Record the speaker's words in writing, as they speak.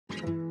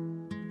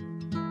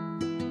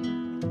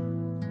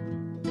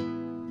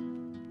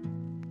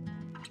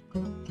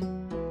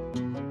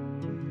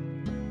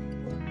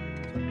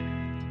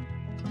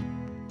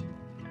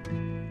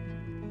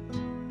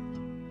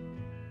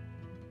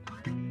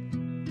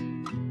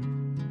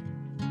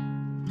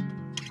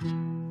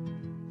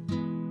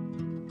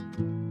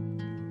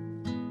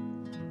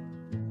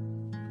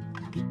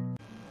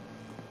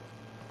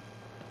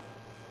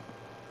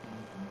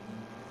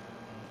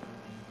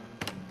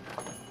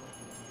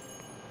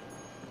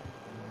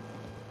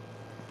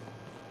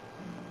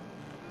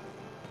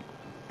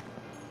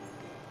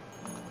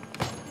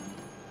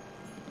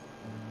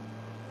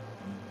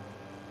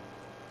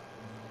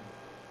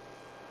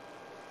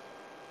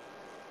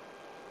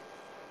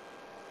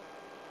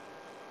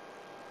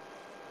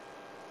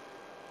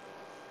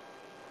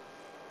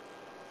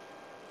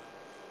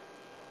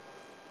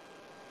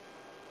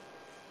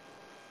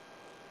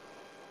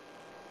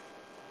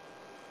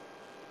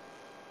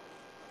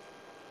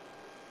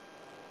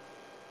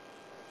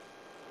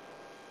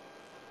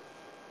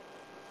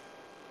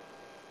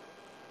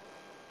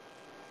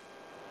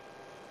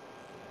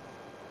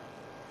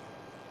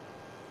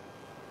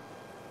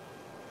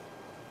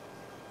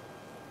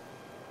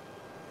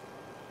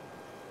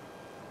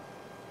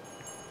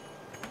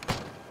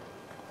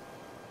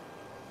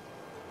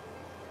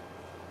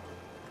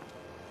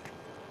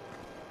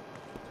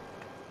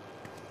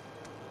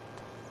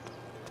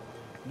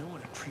No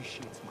one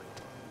appreciates my...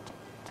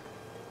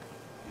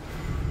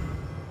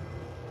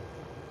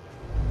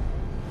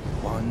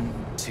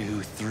 1,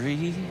 2,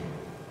 3.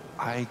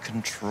 I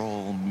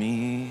control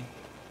me.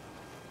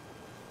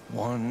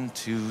 1,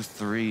 2,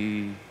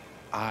 3.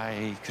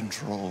 I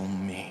control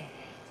me.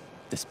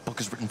 This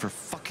book is written for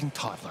fucking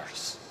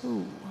toddlers.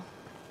 Ooh,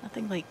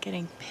 nothing like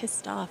getting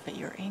pissed off at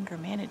your anger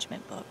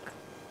management book.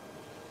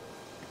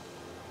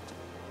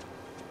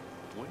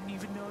 Wouldn't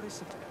even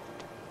notice if I...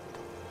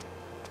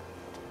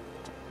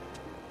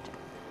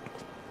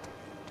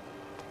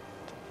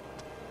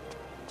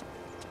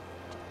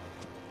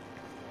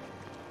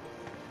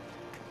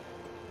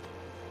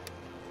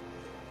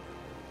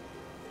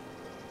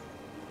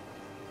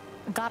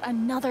 Got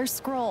another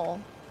scroll.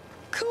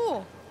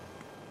 Cool.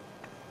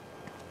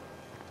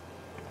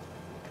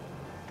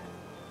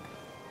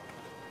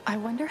 I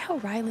wonder how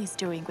Riley's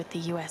doing with the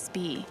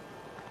USB.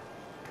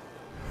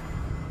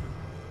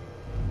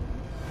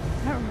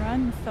 That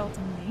run felt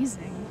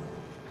amazing.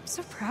 I'm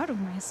so proud of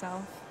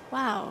myself.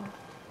 Wow,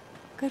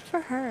 good for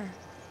her.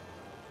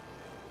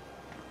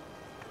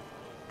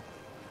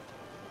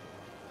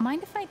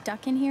 Mind if I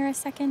duck in here a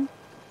second?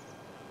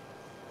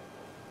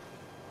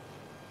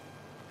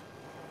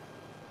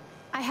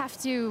 I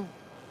have to,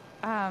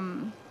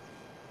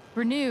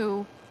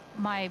 renew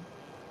my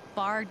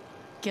Bard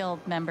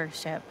Guild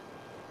membership.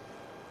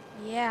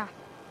 Yeah.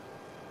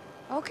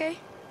 Okay.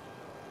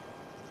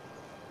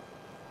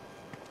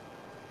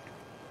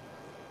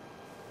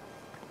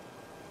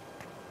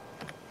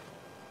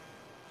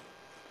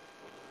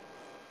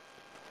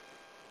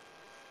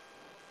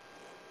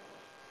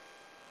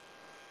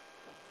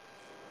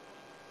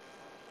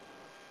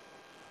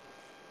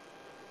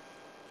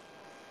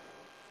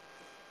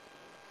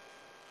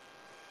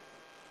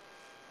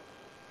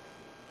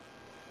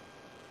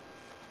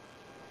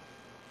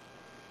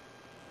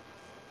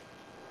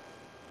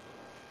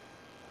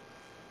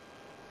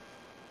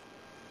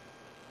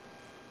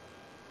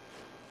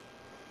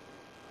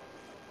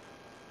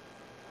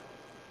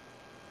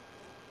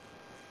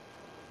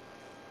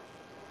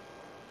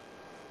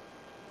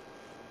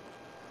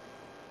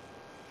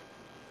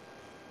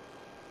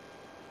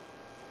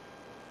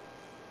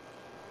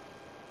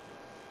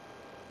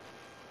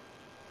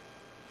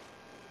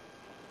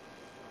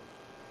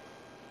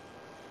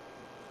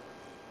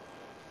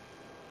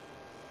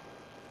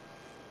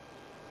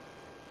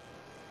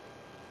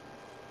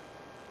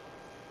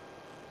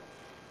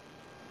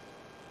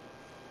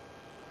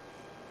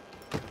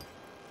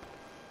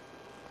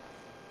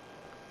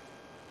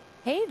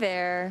 Hey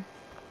there.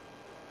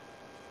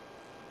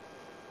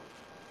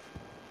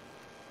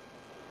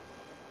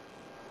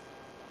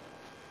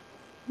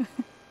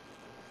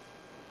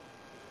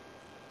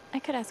 I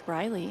could ask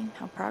Riley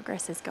how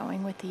progress is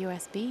going with the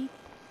USB.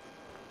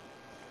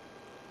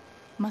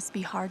 Must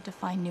be hard to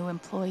find new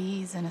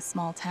employees in a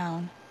small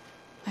town.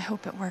 I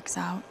hope it works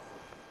out.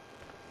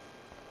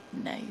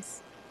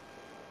 Nice.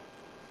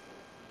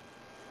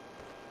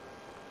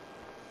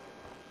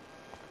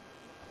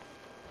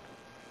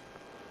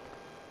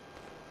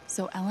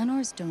 So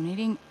Eleanor's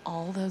donating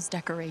all those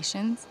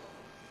decorations?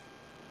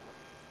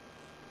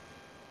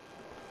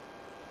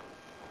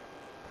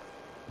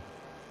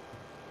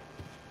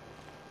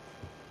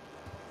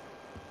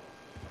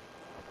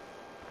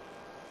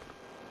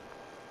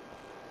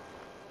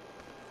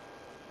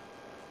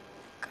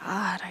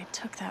 God, I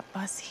took that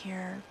bus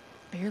here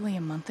barely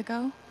a month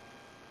ago.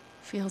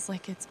 Feels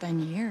like it's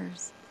been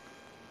years.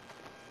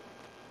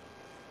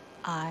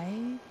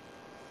 I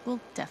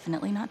will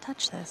definitely not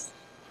touch this.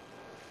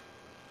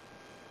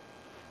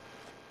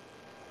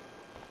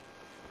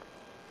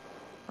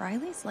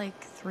 Riley's like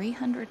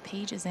 300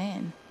 pages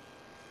in.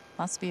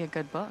 Must be a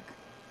good book.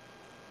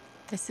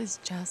 This is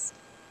just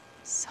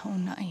so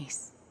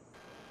nice.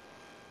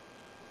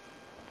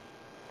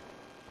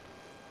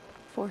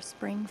 For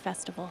Spring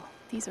Festival,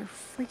 these are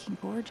freaking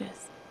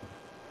gorgeous.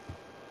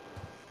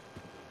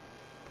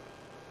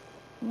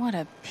 What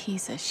a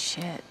piece of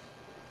shit.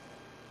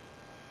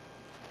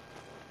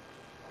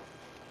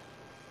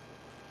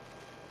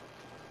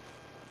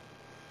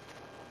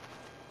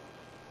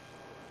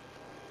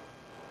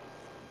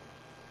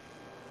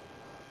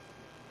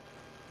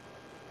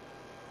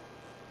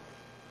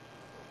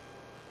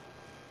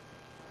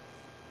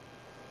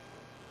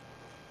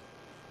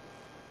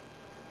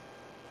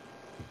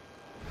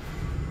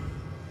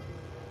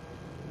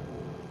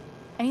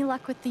 Any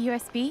luck with the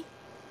USB?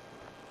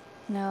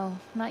 No,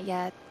 not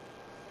yet.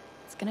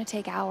 It's gonna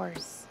take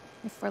hours,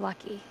 if we're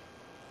lucky.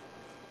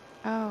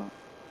 Oh,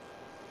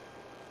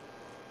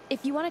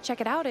 If you want to check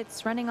it out,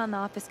 it's running on the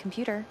office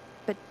computer,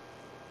 but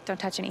don't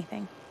touch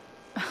anything.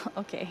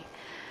 okay.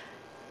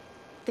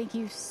 Thank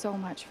you so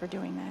much for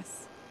doing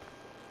this.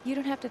 You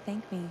don't have to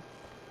thank me.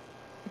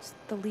 It's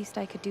the least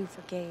I could do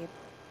for Gabe.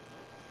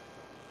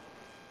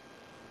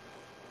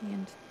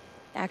 And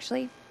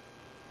actually,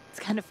 it's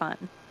kind of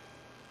fun.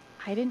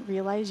 I didn't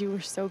realize you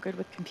were so good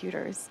with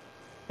computers.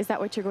 Is that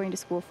what you're going to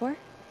school for?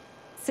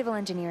 Civil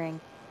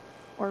engineering.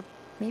 Or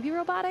maybe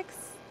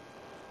robotics?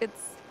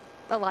 It's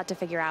a lot to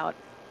figure out.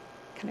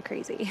 Kind of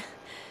crazy.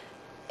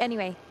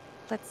 Anyway,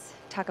 let's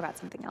talk about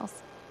something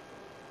else.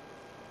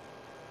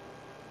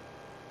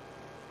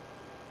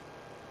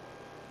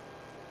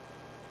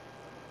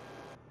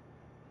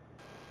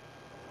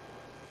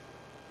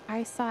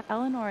 I saw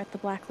Eleanor at the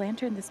Black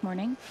Lantern this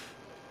morning.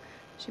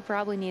 She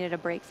probably needed a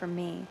break from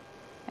me.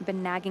 I've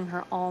been nagging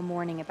her all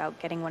morning about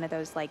getting one of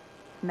those, like,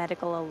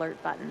 medical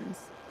alert buttons.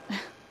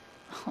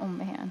 Oh,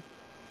 man.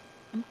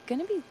 I'm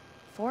gonna be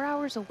 4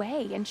 hours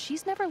away, and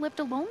she's never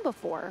lived alone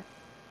before.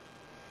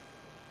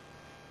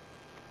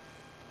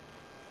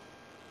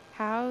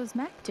 How's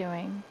Mac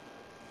doing?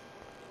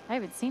 I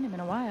haven't seen him in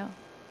a while.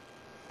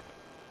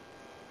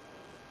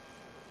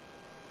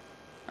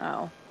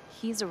 Oh,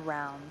 he's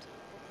around.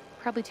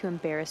 Probably too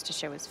embarrassed to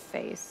show his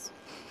face.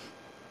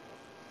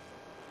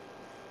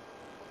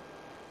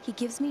 He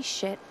gives me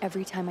shit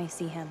every time I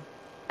see him.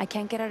 I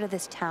can't get out of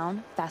this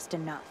town fast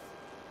enough.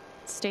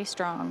 Stay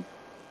strong.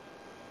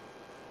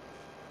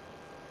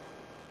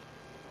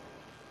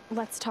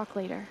 Let's talk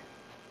later.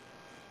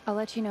 I'll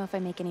let you know if I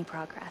make any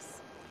progress.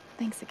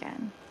 Thanks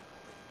again.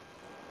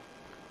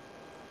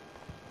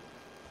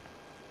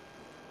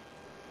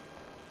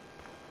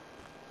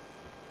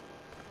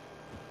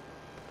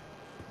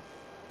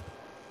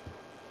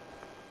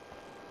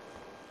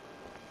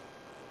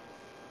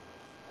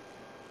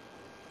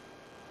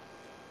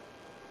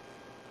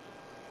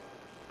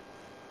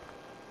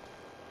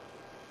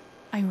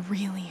 I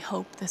really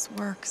hope this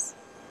works.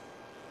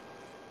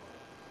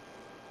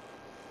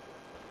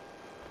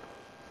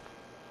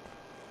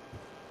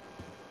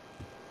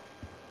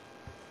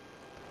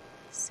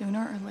 Sooner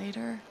or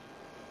later,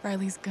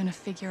 Riley's gonna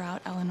figure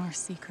out Eleanor's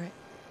secret.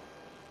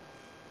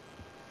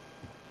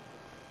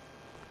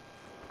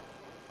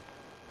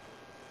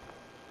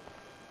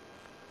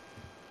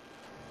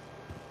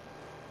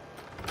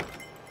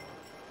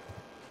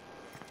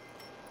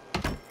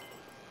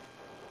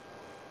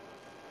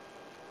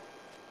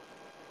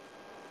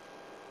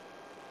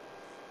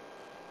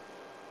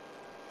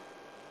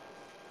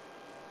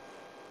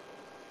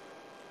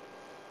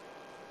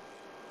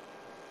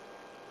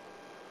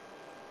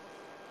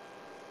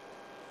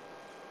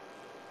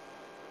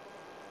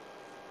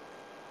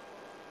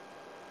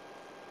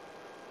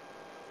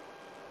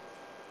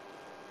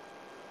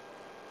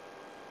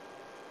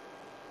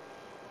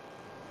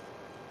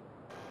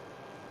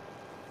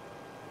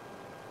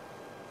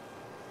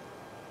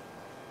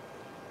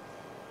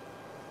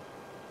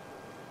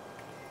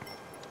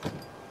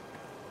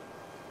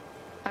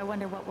 I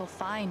wonder what we'll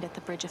find at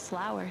the Bridge of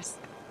Flowers.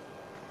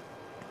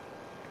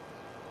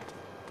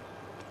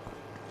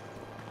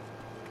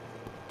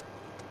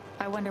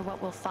 I wonder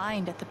what we'll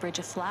find at the Bridge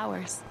of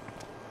Flowers.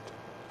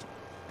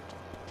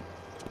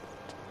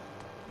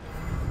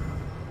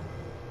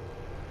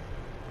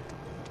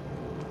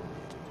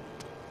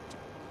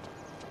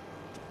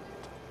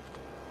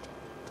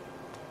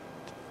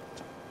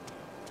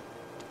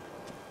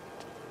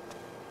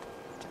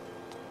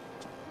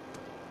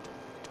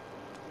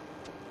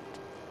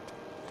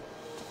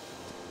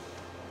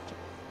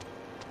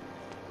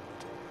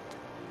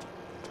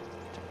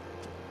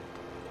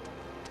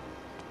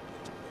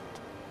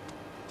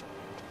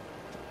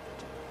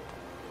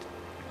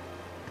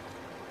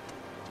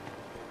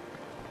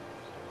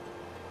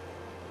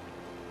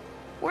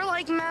 We're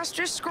like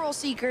master scroll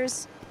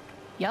seekers.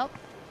 Yup.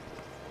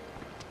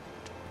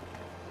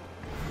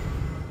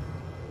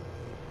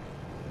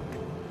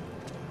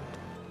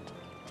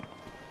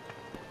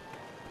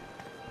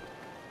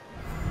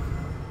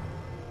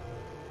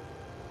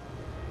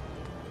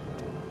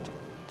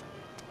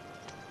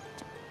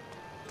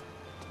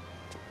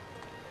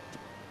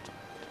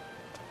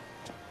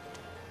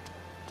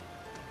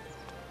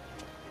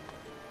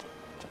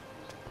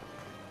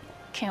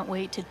 Can't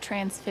wait to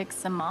transfix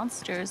some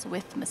monsters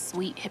with my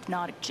sweet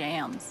hypnotic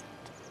jams.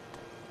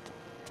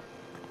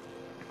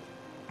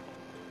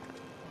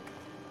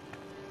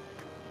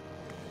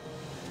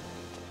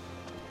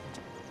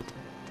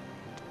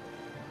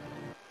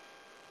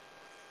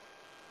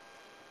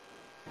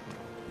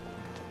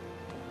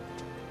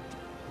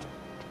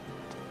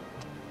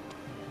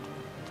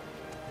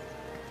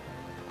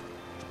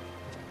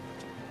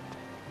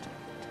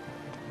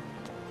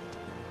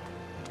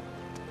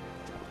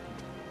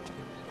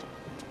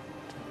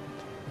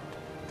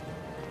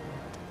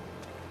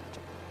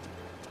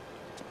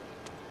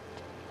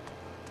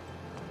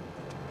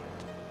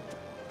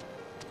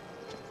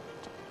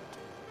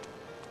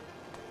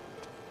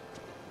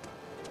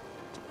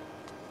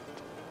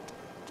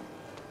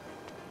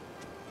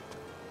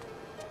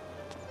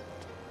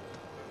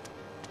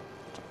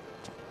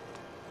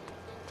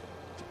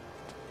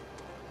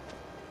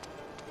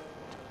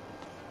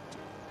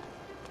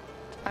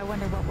 I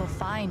wonder what we'll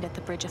find at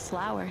the Bridge of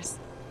Flowers.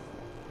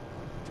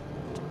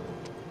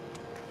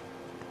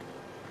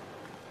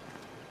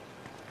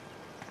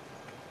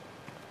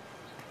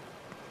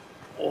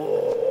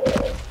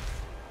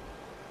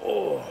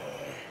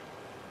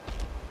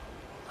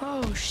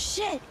 Oh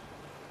shit!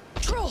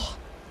 Troll!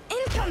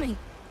 Incoming!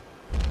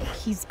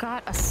 He's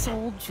got a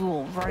soul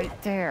jewel right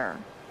there.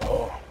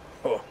 Oh,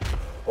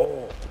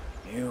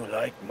 you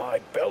like my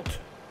belt?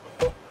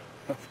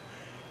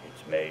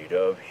 It's made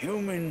of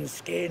human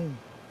skin.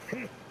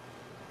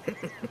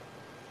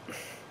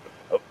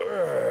 What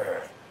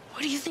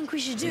do you think we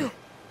should do?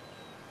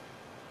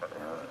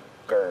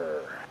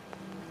 Grr.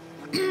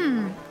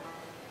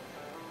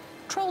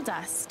 Troll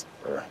dust.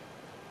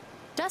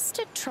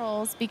 Dusted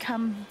trolls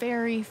become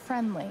very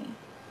friendly.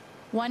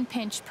 1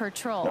 pinch per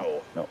troll.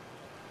 No, no.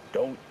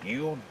 Don't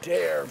you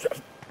dare.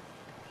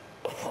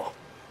 Oh,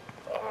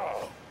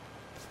 oh.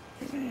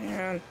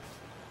 Man.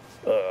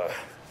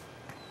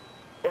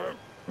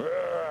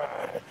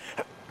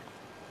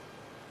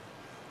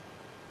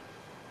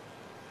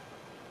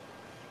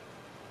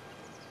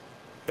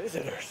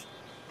 Visitors.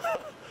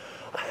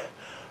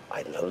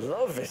 I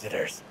love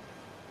visitors.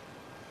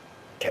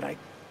 Can I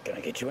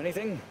get you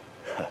anything?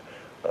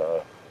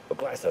 A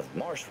glass of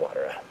marsh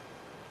water,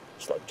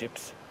 slug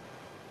chips.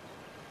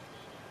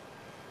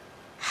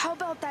 How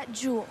about that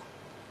jewel?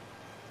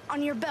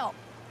 On your belt.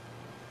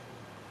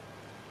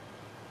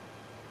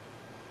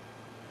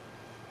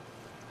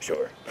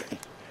 Sure.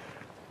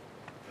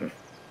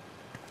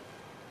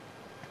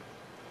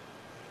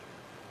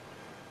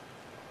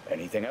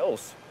 Anything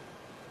else?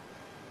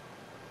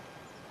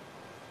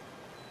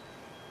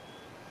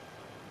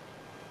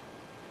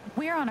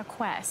 We're on a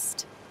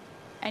quest.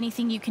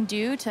 Anything you can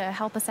do to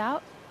help us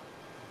out?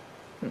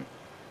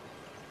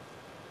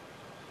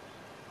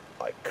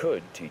 I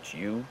could teach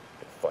you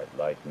to fight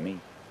like me.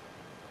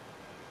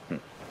 Here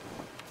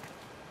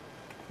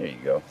you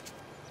go.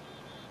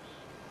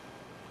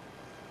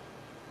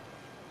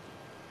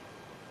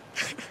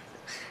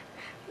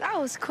 That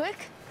was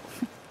quick.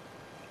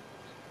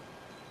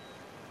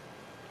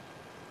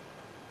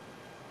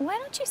 Why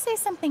don't you say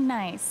something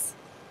nice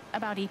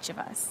about each of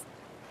us?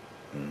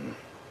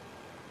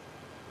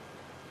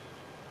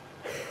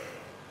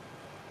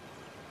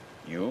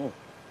 You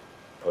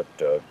put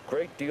a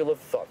great deal of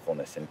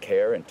thoughtfulness and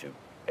care into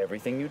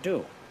everything you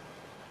do.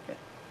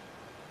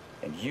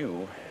 And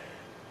you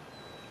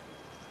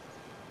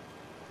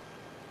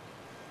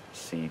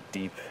see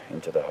deep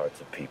into the hearts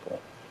of people.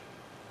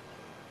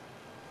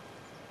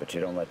 But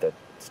you don't let that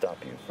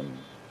stop you from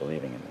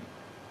believing in them.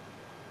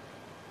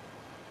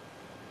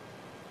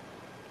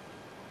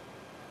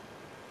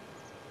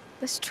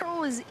 This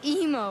troll is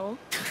emo.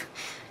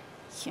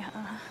 Yeah.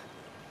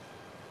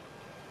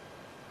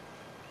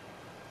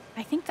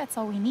 I think that's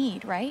all we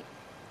need, right?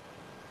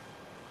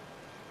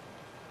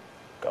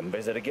 Come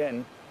visit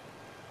again.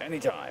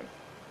 Anytime.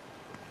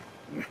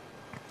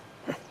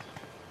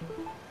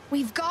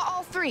 We've got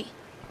all 3.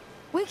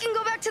 We can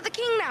go back to the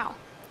king now.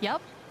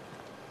 Yep.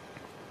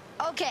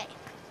 Okay.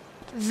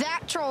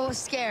 That troll was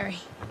scary.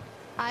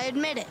 I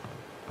admit it.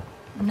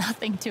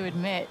 Nothing to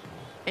admit.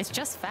 It's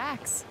just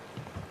facts.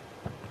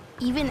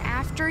 Even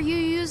after you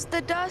used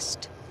the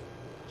dust,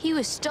 he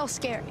was still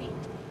scary.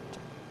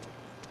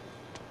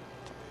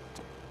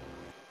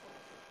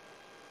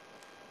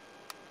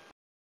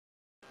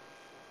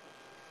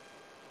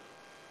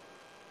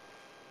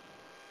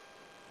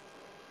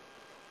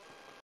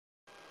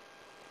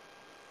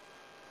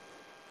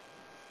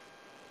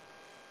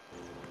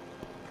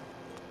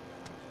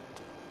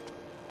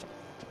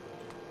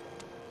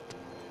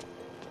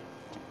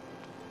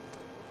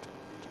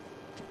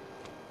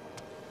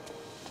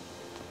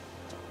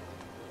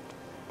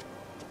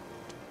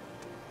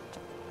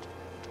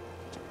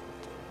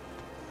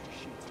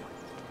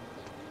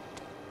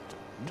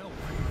 No.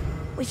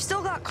 We've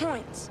still got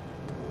coins.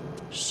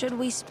 Should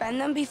we spend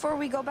them before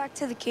we go back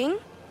to the king?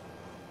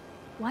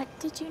 What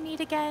did you need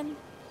again?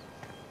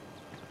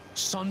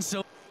 Sun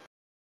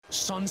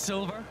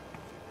silver?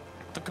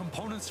 The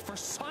components for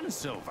sun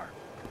silver.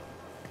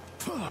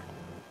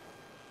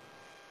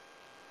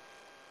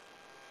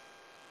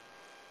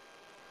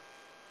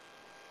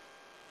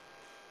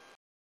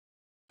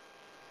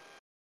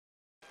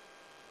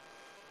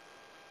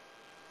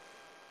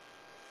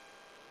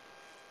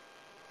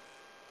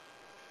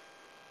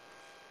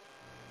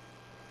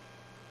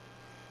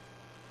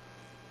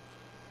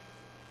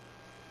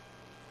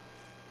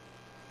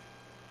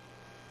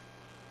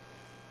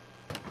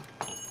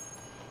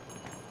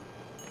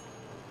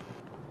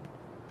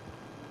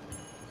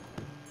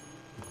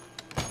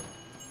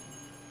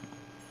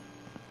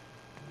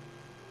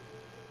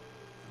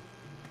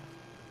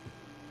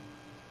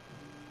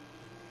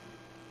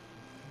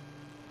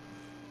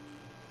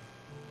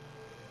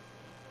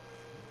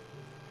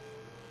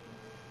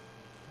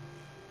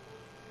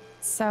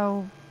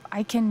 So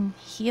I can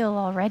heal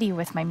already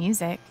with my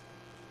music.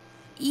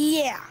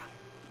 Yeah.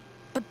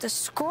 But the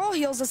scroll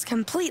heals us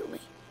completely.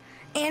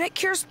 And it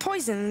cures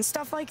poison and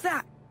stuff like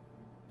that.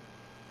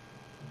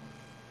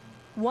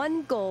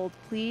 1 gold,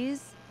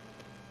 please.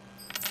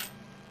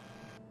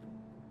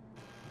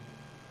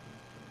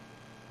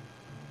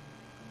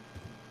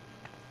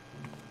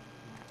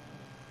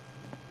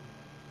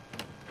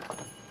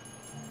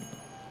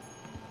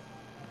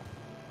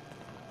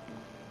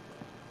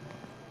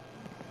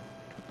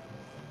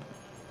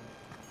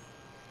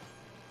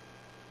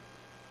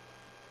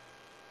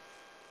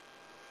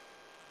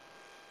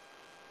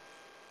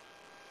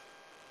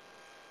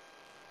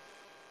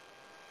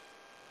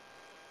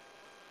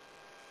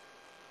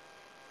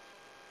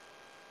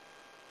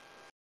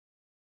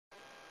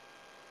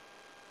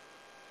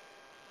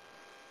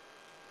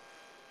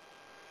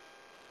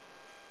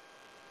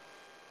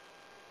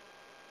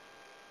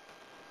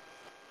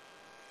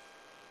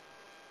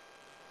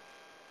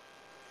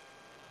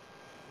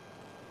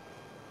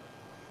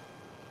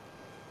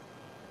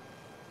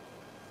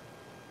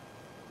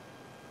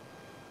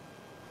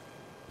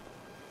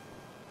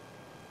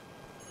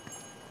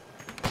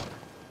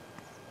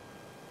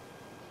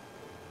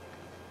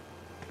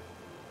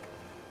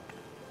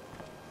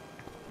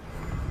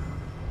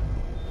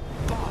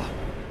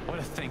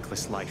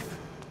 reckless life,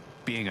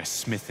 being a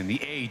smith in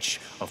the age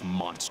of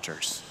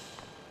monsters.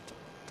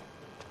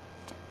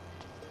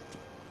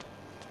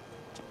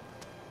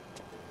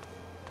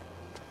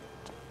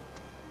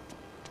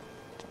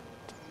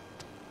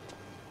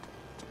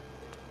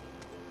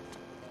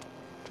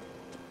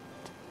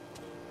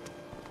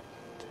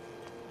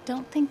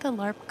 Don't think the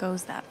LARP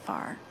goes that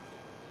far.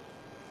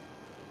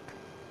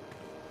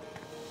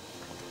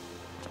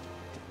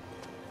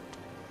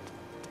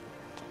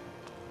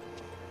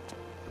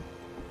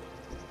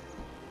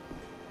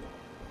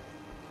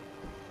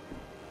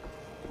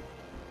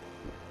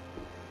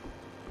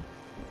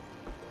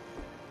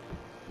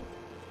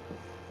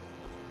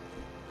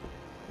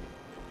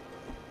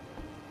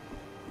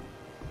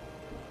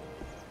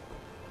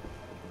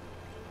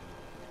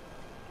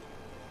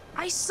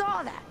 I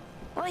saw that.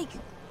 Like,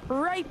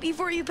 right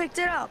before you picked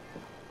it up.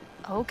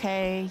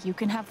 Okay, you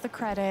can have the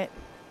credit.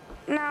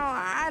 No,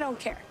 I don't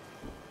care.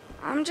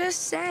 I'm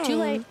just saying. Too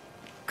late.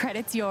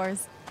 Credit's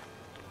yours.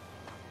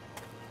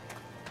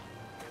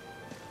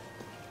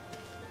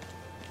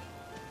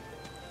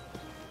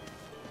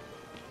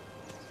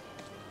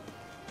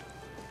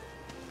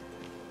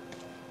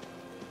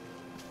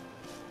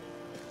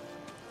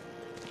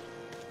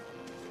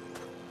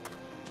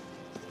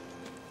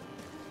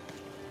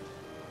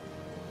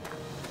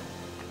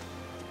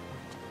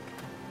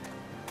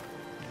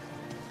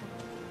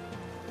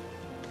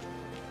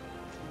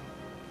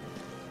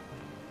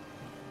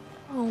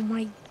 Oh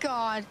my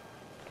god.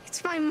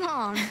 It's my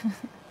mom.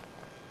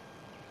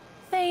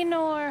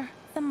 Feanor,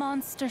 the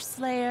monster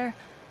slayer,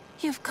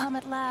 you've come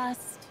at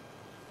last.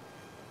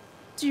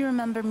 Do you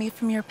remember me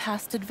from your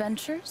past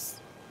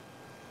adventures?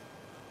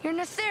 You're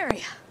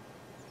Netheria,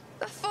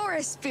 the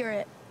forest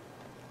spirit.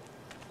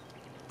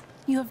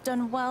 You have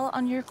done well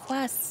on your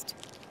quest.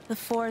 The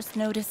forest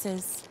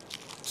notices.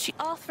 She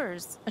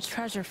offers a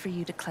treasure for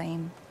you to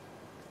claim.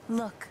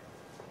 Look,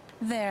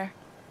 there.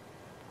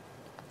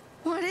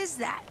 What is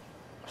that?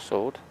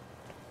 Sword.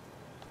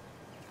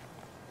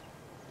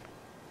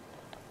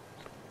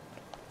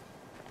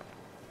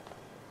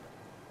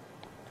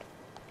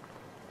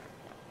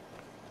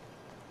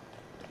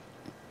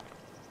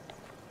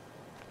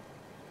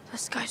 The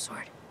Sky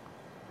Sword.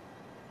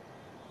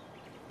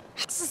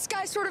 It's the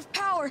Sky Sword of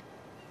Power.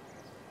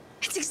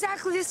 It's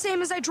exactly the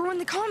same as I drew in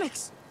the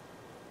comics.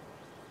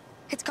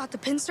 It's got the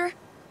pincer,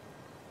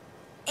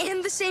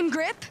 and the same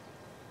grip,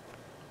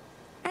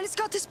 and it's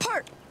got this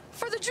part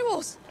for the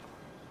jewels.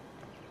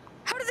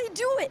 How do they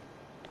do it?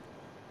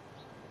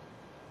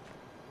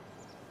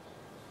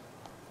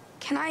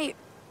 Can I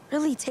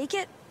really take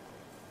it?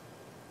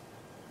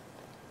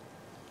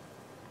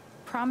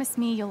 Promise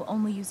me you'll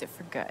only use it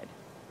for good.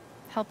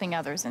 Helping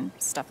others and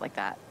stuff like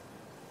that.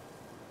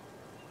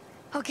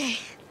 Okay.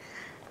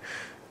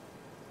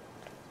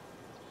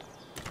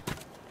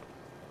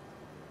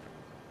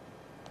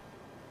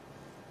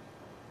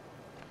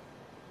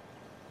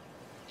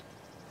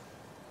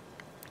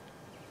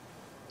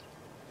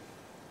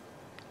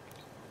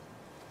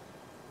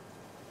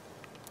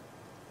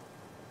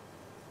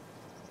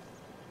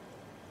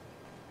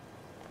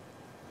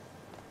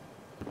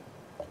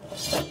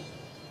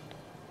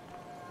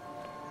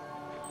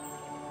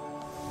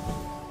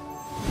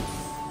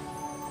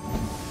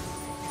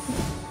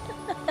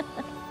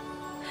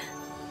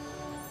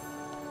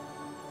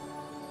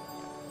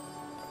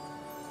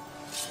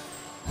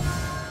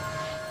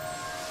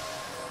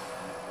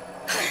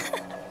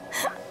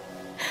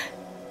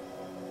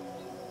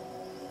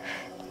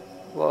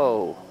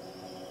 Whoa.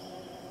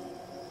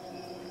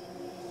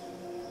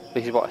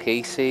 This is what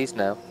he sees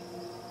now.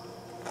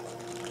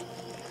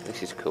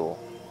 This is cool.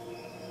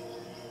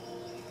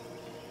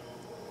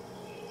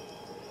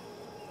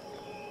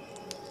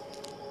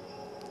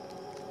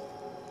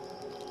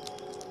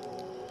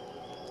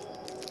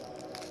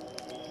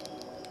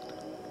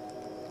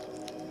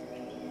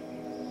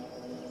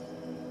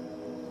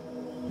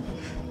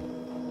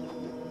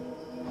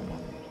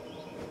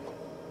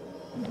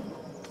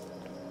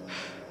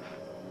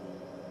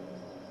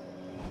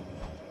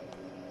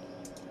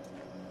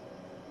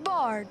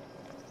 Bard,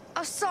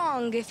 a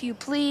song, if you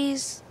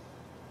please.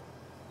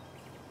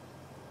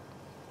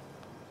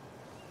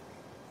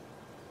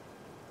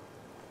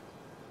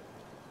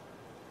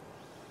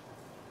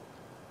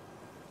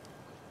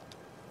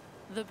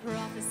 The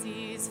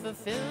prophecy's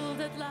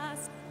fulfilled at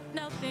last.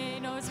 Now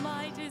Feanor's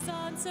might is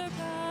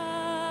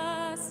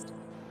unsurpassed.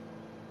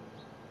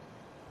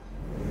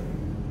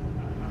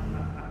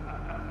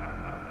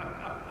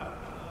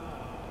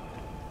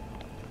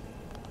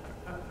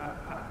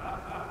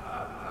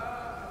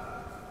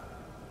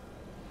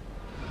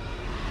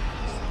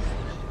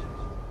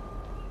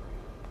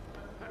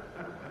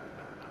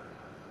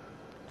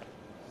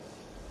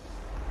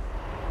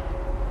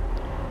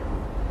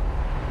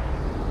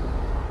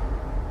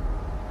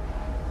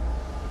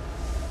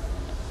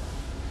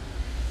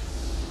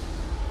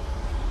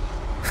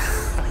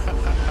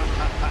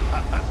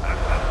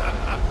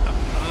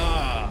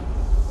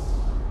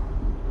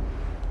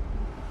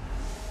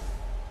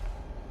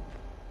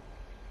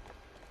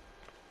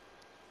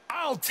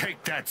 I'll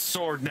take that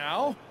sword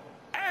now.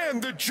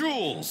 and the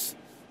jewels!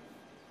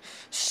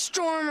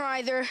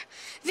 Stormrider,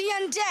 the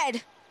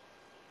undead!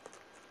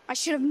 I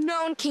should have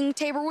known King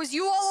Tabor was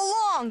you all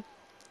along!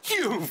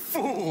 You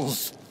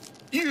fools!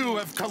 You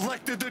have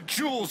collected the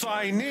jewels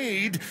I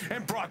need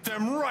and brought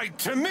them right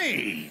to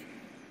me!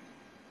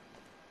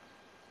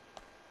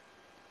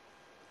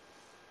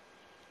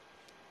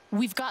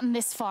 We've gotten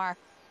this far.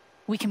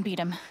 We can beat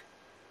him.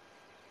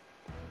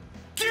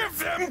 Give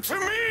them to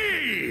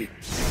me!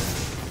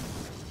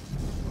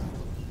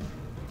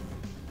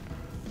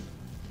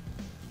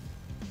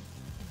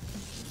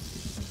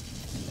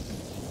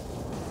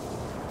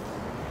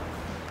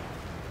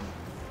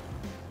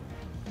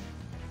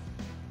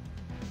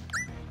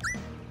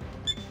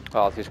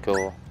 Oh, this is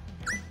cool.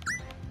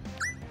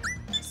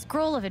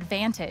 Scroll of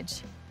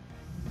Advantage.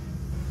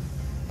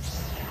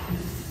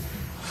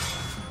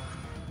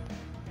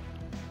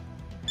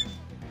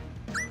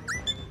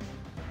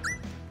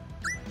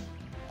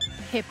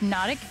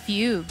 Hypnotic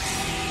Fugue.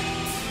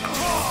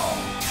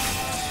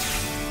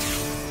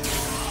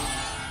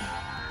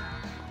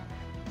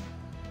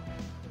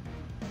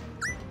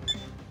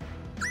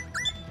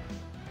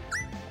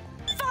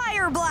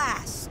 Fire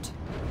Blast!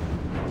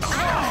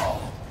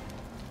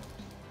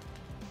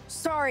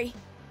 Sorry.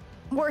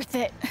 Worth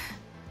it.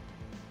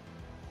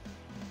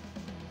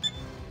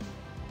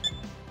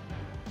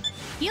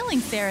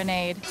 Healing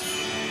Serenade.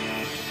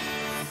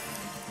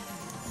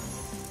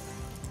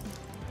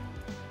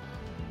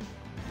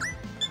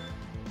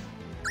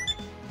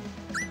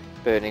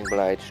 Burning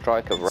Blade,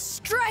 Strike of Wrath.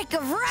 Strike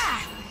of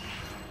Wrath!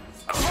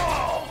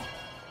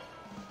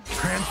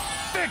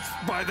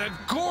 Transfixed by that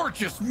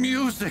gorgeous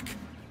music!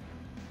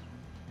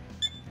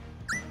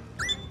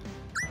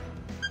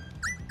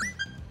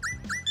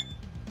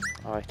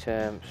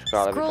 Item,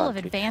 Scroll of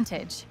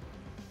Advantage.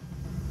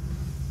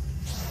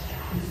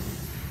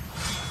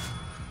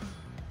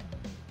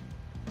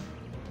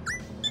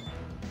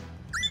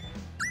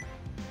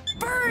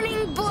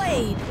 Burning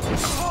Blade!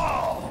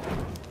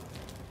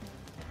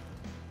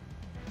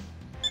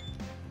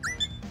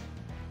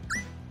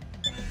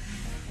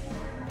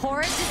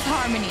 Horrid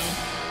Disharmony.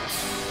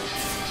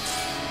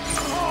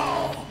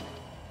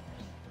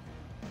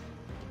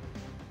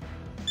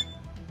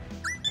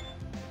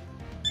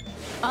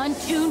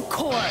 Untuned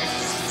Chord.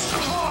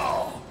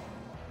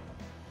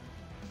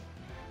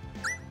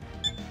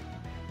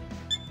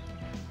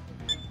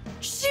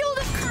 Shield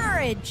of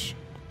Courage!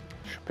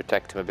 Should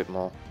protect him a bit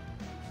more.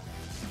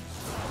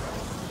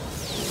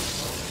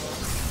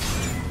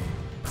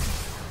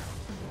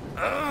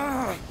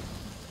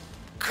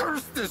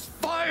 Curse this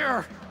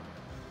fire!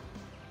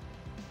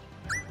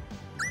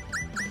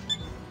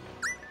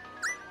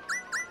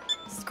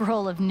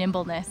 Scroll of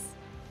Nimbleness.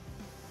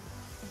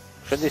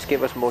 Should this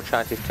give us more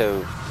chances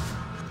to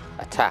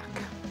attack?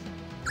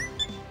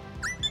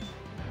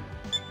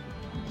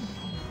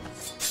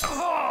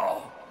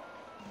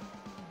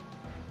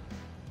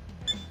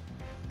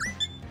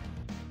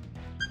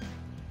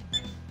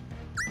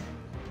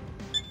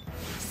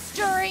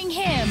 Stirring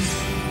Hymn.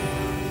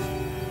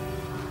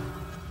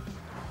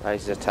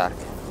 Raise his attack.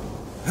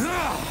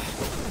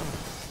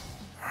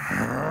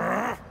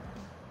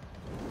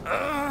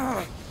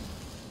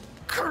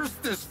 Curse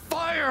this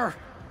fire!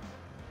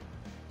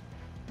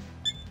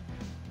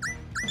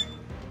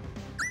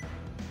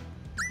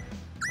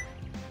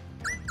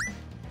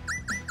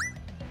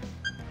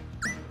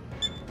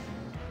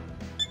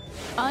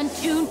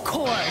 Untuned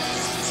Chord.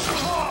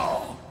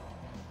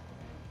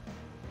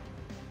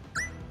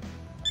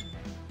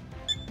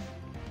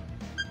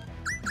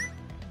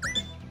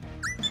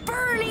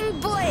 Burning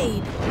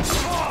Blade!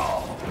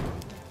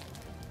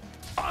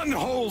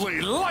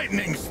 Unholy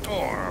lightning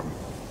storm!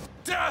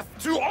 Death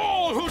to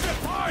all who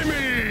defy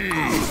me!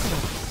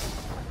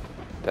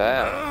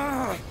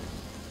 Damn.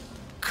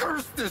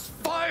 Curse this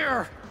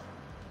fire!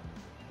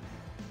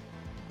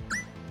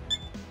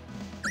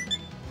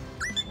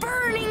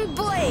 Burning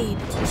Blade!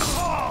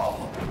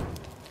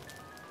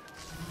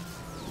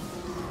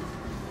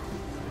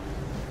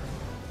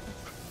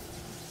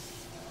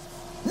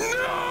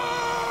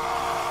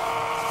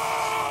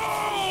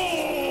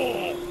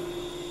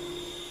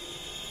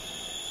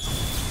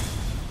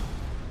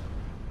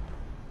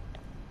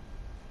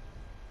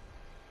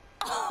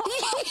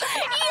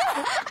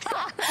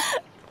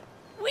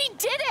 We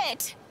did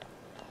it!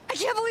 I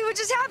can't believe what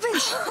just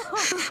happened!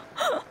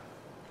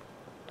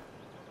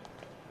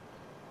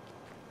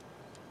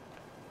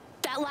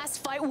 That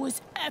last fight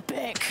was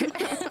epic!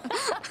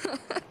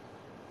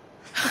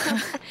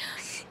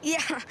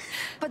 Yeah,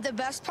 but the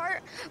best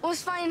part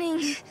was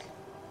finding...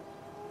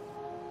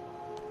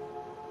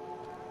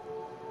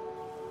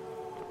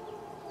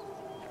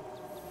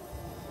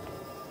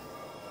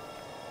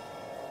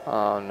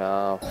 Oh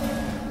no.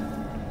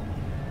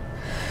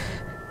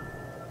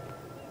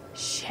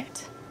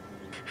 Shit.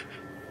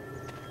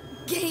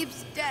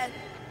 Gabe's dead.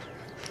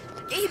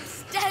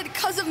 Gabe's dead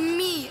because of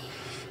me.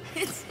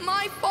 It's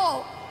my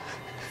fault.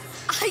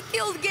 I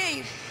killed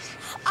Gabe.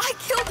 I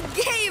killed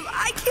Gabe.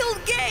 I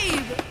killed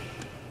Gabe.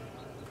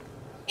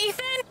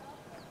 Ethan?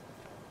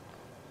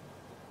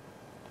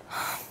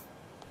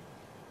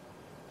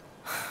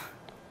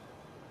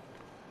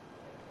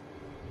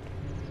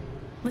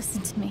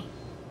 Listen to me.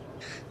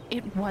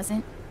 It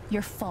wasn't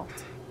your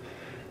fault.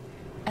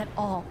 At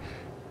all.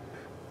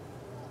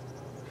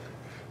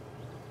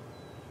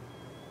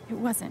 It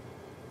wasn't.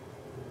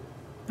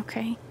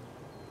 Okay?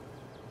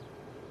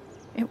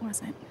 It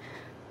wasn't.